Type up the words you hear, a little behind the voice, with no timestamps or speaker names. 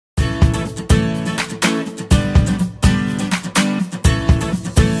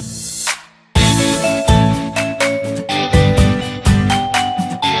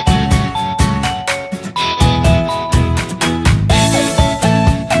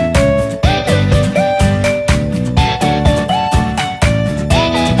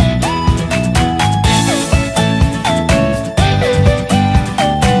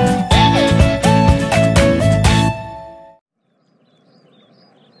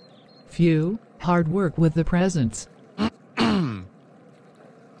Phew, hard work with the presents.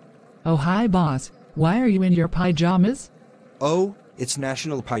 Oh hi boss, why are you in your pajamas? Oh, it's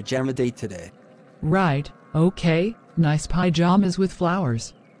National Pajama Day today. Right, okay, nice pajamas with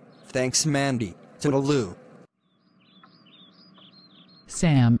flowers. Thanks Mandy, toodaloo.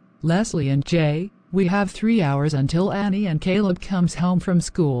 Sam, Leslie and Jay, we have 3 hours until Annie and Caleb comes home from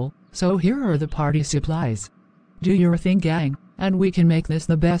school, so here are the party supplies. Do your thing gang, and we can make this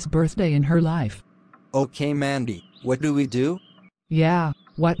the best birthday in her life. Okay Mandy, what do we do? Yeah,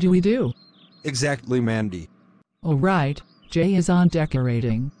 what do we do? Exactly Mandy. Alright, Jay is on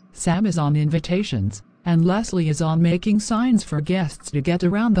decorating, Sam is on invitations, and Leslie is on making signs for guests to get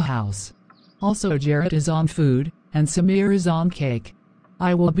around the house. Also Jarrett is on food, and Samir is on cake.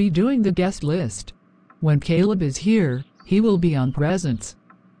 I will be doing the guest list. When Caleb is here, he will be on presents.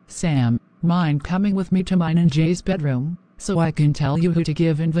 Sam, mind coming with me to mine and Jay's bedroom, so I can tell you who to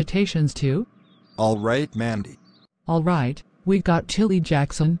give invitations to? Alright Mandy. Alright, we got Tilly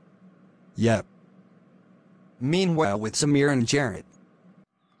Jackson. Yep. Meanwhile with Samir and Jarrett.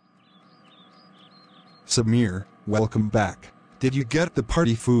 Samir, welcome back. Did you get the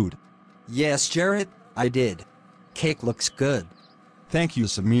party food? Yes Jarrett, I did. Cake looks good. Thank you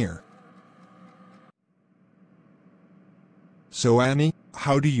Samir. So Annie,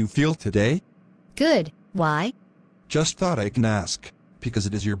 how do you feel today? Good, why? Just thought I can ask, because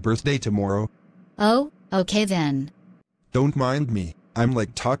it is your birthday tomorrow. Oh, okay then. Don't mind me, I'm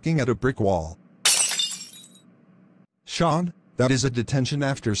like talking at a brick wall. Sean, that is a detention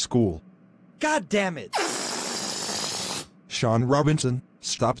after school. God damn it! Sean Robinson,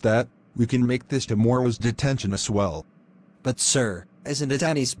 stop that, we can make this tomorrow's detention as well. But sir, isn't it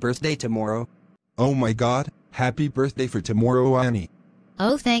Annie's birthday tomorrow? Oh my god, happy birthday for tomorrow Annie.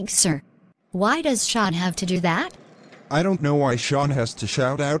 Oh thanks sir. Why does Sean have to do that? I don't know why Sean has to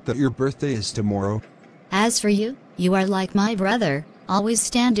shout out that your birthday is tomorrow. As for you, you are like my brother, always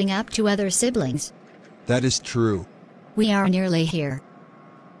standing up to other siblings. That is true. We are nearly here.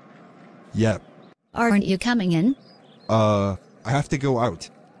 Yep. Aren't you coming in? I have to go out.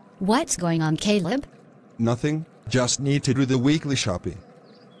 What's going on, Caleb? Nothing, just need to do the weekly shopping.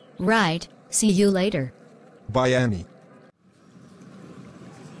 Right, see you later. Bye Annie.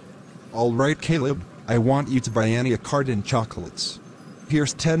 Alright Caleb, I want you to buy Annie a carton chocolates.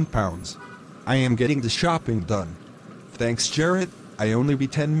 Here's £10. I am getting the shopping done. Thanks Jarrett, I only be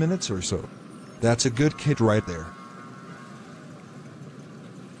 10 minutes or so. That's a good kid right there.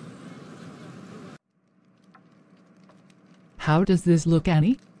 How does this look,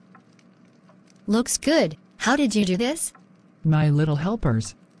 Annie? Looks good. How did you do this? My little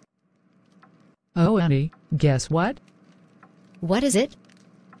helpers. Oh Annie, guess what? What is it?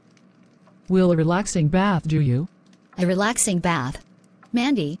 Will a relaxing bath do you? A relaxing bath?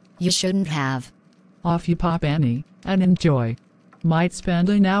 Mandy, you shouldn't have. Off you pop Annie, and enjoy. Might spend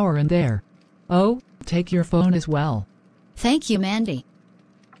an hour in there. Oh, take your phone as well. Thank you Mandy.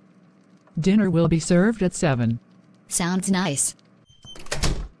 Dinner will be served at 7. Sounds nice.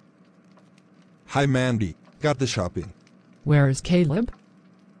 Hi Mandy, got the shopping. Where is Caleb?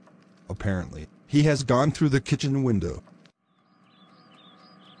 Apparently, he has gone through the kitchen window.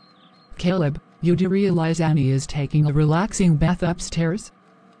 Caleb, you do realize Annie is taking a relaxing bath upstairs?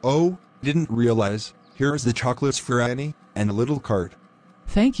 Oh, didn't realize. Here's the chocolates for Annie, and a little card.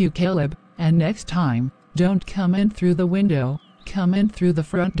 Thank you Caleb, and next time, don't come in through the window, come in through the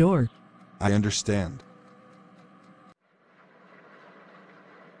front door. I understand.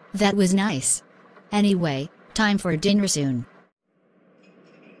 That was nice. Anyway, time for dinner soon.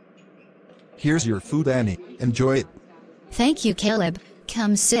 Here's your food Annie, enjoy it. Thank you Caleb,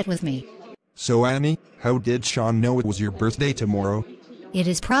 come sit with me. So Annie, how did Sean know it was your birthday tomorrow? It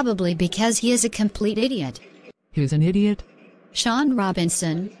is probably because he is a complete idiot. Who's an idiot? Sean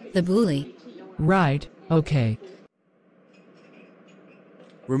Robinson, the bully. Right, okay.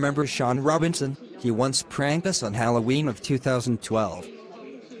 Remember Sean Robinson? He once pranked us on Halloween of 2012.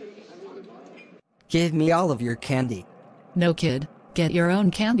 Give me all of your candy. No kid, get your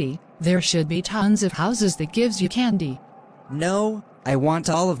own candy. There should be tons of houses that gives you candy. No, I want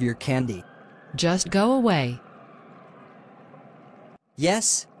all of your candy. Just go away.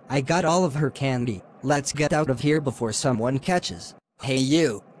 Yes, I got all of her candy. Let's get out of here before someone catches. Hey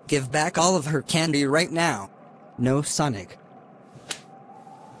you, give back all of her candy right now. No Sonic.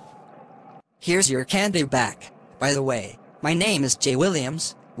 Here's your candy back. By the way, my name is Jay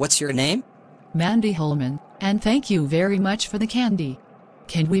Williams. What's your name? Mandy Holeman, and thank you very much for the candy.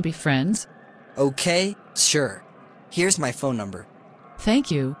 Can we be friends? Okay, sure. Here's my phone number.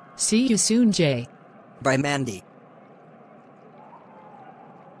 Thank you. See you soon, Jay. Bye, Mandy.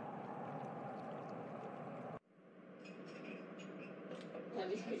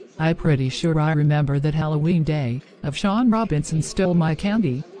 I'm pretty sure I remember that Halloween day of Sean Robinson stole my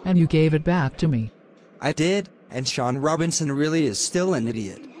candy, and you gave it back to me. I did, and Sean Robinson really is still an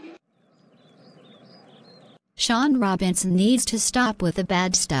idiot. Sean Robinson needs to stop with the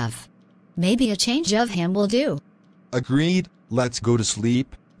bad stuff. Maybe a change of him will do. Agreed, let's go to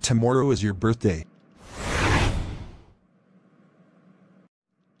sleep. Tomorrow is your birthday.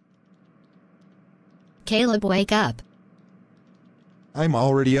 Caleb, wake up. I'm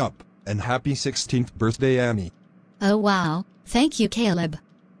already up, and happy 16th birthday, Annie. Oh wow, thank you, Caleb.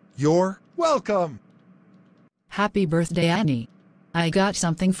 You're welcome. Happy birthday, Annie. I got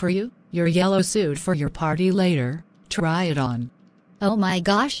something for you, your yellow suit for your party later. Try it on. Oh my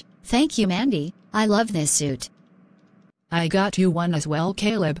gosh, thank you, Mandy. I love this suit. I got you one as well,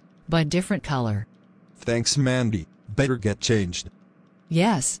 Caleb, but different color. Thanks, Mandy. Better get changed.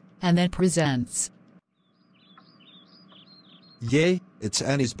 Yes, and then presents. Yay, it's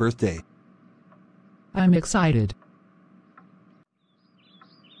Annie's birthday. I'm excited.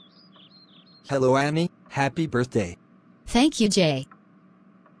 Hello, Annie. Happy birthday. Thank you, Jay.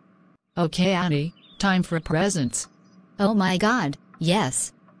 Okay, Annie, time for presents. Oh my god,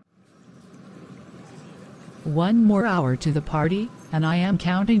 yes. 1 more hour to the party, and I am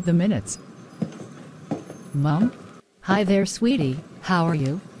counting the minutes. Mom? Hi there, sweetie. How are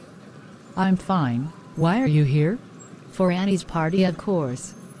you? I'm fine. Why are you here? For Annie's party, of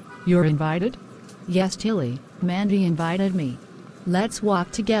course. You're invited? Yes, Tilly. Mandy invited me. Let's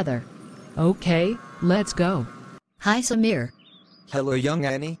walk together. Okay, let's go. Hi, Samir. Hello, young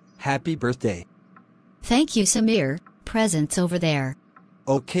Annie. Happy birthday. Thank you, Samir. Presents over there.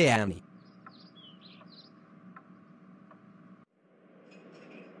 Okay, Annie.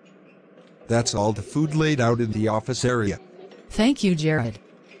 That's all the food laid out in the office area. Thank you, Jarrett.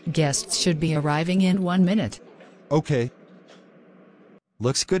 Guests should be arriving in 1 minute. Okay.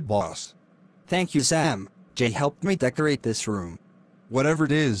 Looks good, boss. Thank you, Sam. Jay helped me decorate this room. Whatever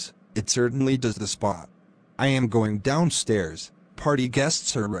it is, it certainly does the spot. I am going downstairs. Party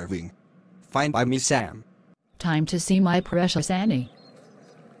guests are arriving. Fine by me, Sam. Time to see my precious Annie.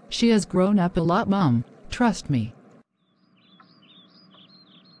 She has grown up a lot, Mom. Trust me.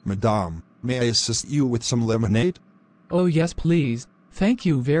 Madame, may I assist you with some lemonade? Oh yes, please. Thank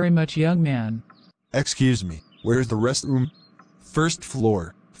you very much, young man. Excuse me, where's the restroom? First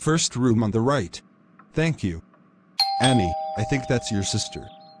floor, first room on the right. Thank you. Annie, I think that's your sister.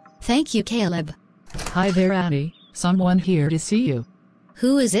 Thank you, Caleb. Hi there, Annie. Someone here to see you.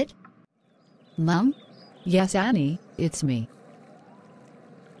 Who is it? Mom? Yes, Annie, it's me.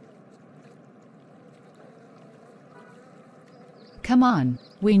 Come on,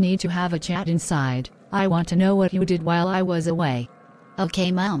 we need to have a chat inside. I want to know what you did while I was away.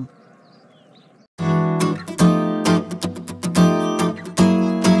 Okay, Mom.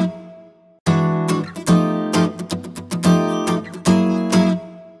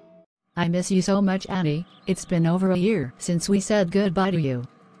 I miss you so much, Annie. It's been over a year since we said goodbye to you.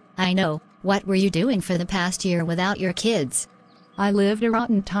 I know. What were you doing for the past year without your kids? I lived a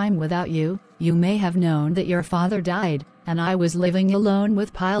rotten time without you. You may have known that your father died, and I was living alone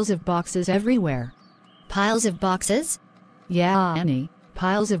with piles of boxes everywhere. Piles of boxes? Yeah, Annie.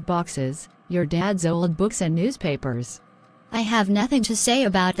 Piles of boxes. Your dad's old books and newspapers. I have nothing to say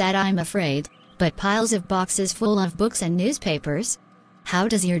about that, I'm afraid. But piles of boxes full of books and newspapers? How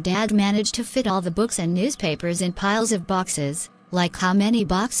does your dad manage to fit all the books and newspapers in piles of boxes? Like, how many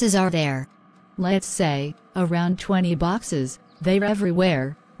boxes are there? Let's say, around 20 boxes. They're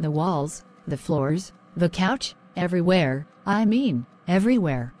everywhere. The walls, the floors, the couch, everywhere. I mean,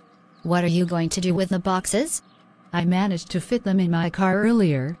 everywhere. What are you going to do with the boxes? I managed to fit them in my car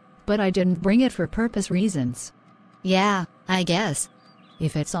earlier, but I didn't bring it for purpose reasons. Yeah, I guess.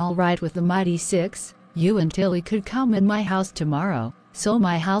 If it's all right with the Mighty Six, you and Tilly could come in my house tomorrow, so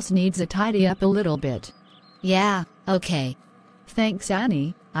my house needs a tidy up a little bit. Yeah, okay. Thanks,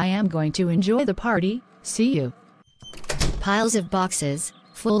 Annie. I am going to enjoy the party. See you. Piles of boxes,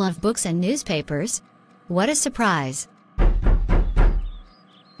 full of books and newspapers? What a surprise.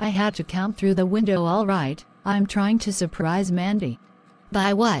 I had to count through the window, all right. I'm trying to surprise Mandy.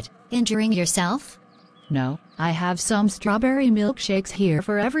 By what? Injuring yourself? No, I have some strawberry milkshakes here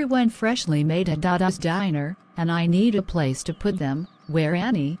for everyone, freshly made at Dada's Diner, and I need a place to put them. Where,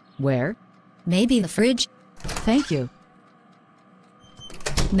 Annie? Where? Maybe the fridge? Thank you.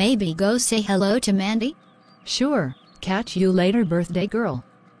 Maybe go say hello to Mandy? Sure. Catch you later, birthday girl.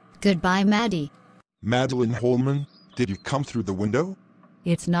 Goodbye, Maddie. Madeline Holeman, did you come through the window?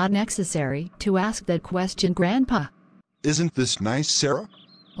 It's not necessary to ask that question, Grandpa. Isn't this nice, Sarah?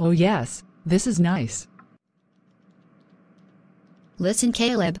 Oh yes, this is nice. Listen,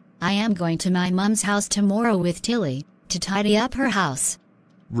 Caleb, I am going to my mom's house tomorrow with Tilly, to tidy up her house.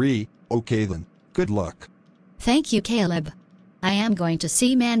 Okay then, good luck. Thank you, Caleb. I am going to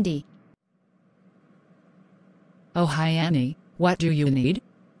see Mandy. Oh hi Annie, what do you need?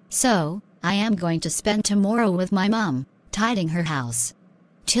 So, I am going to spend tomorrow with my mom, tidying her house.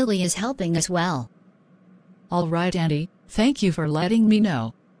 Tilly is helping as well. Alright Annie, thank you for letting me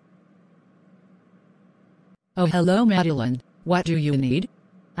know. Oh hello Madeline, what do you need?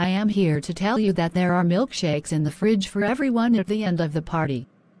 I am here to tell you that there are milkshakes in the fridge for everyone at the end of the party.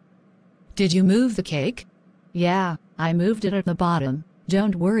 Did you move the cake? Yeah, I moved it at the bottom,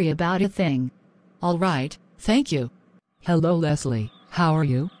 don't worry about a thing. Alright, thank you. Hello Leslie, how are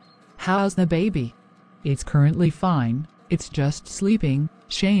you? How's the baby? It's currently fine, it's just sleeping,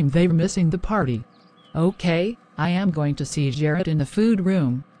 shame they're missing the party. Okay, I am going to see Jarrett in the food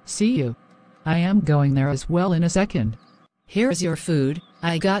room, see you. I am going there as well in a second. Here's your food,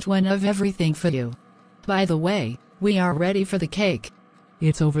 I got one of everything for you. By the way, we are ready for the cake.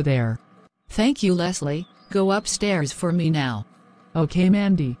 It's over there. Thank you Leslie, go upstairs for me now. Okay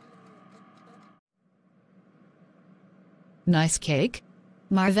Mandy. Nice cake?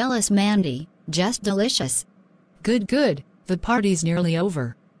 Marvelous, Mandy, just delicious. Good, the party's nearly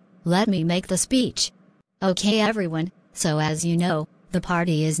over. Let me make the speech. Okay everyone, so as you know, the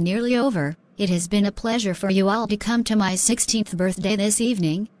party is nearly over. It has been a pleasure for you all to come to my 16th birthday this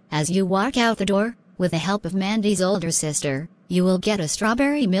evening. As you walk out the door, with the help of Mandy's older sister, you will get a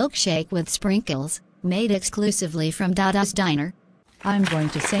strawberry milkshake with sprinkles, made exclusively from Dada's Diner. I'm going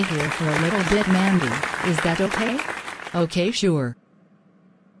to stay here for a little bit Mandy, is that okay? Okay sure.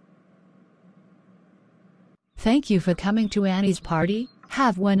 Thank you for coming to Annie's party,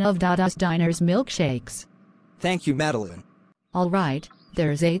 have one of Dada's Diner's milkshakes. Thank you, Madeline. Alright,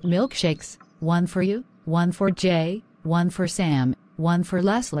 there's 8 milkshakes, one for you, one for Jay, one for Sam, one for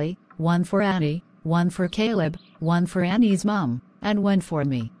Leslie, one for Annie, one for Caleb, one for Annie's mom, and one for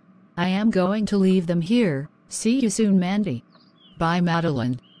me. I am going to leave them here, see you soon Mandy. Bye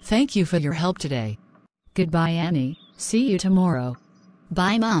Madeline, thank you for your help today. Goodbye Annie, see you tomorrow.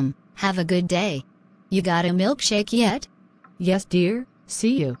 Bye Mom, have a good day. You got a milkshake yet? Yes dear,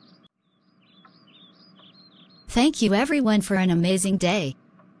 see you. Thank you everyone for an amazing day.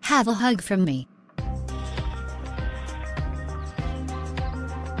 Have a hug from me.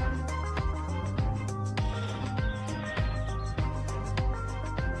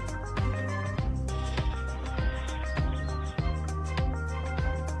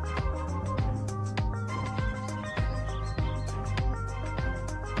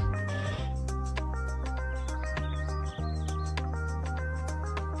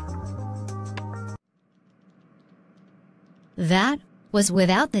 That was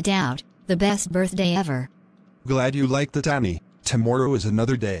without the doubt the best birthday ever. Glad you liked it Annie, tomorrow is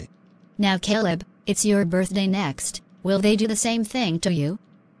another day. Now Caleb, it's your birthday next, will they do the same thing to you?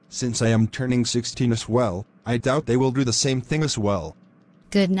 Since I am turning 16 as well, I doubt they will do the same thing as well.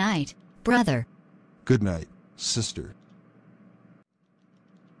 Good night, brother. Good night, sister.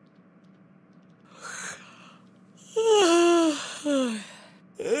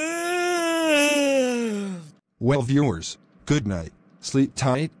 Well viewers, good night, sleep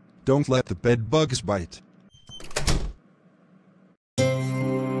tight, don't let the bed bugs bite.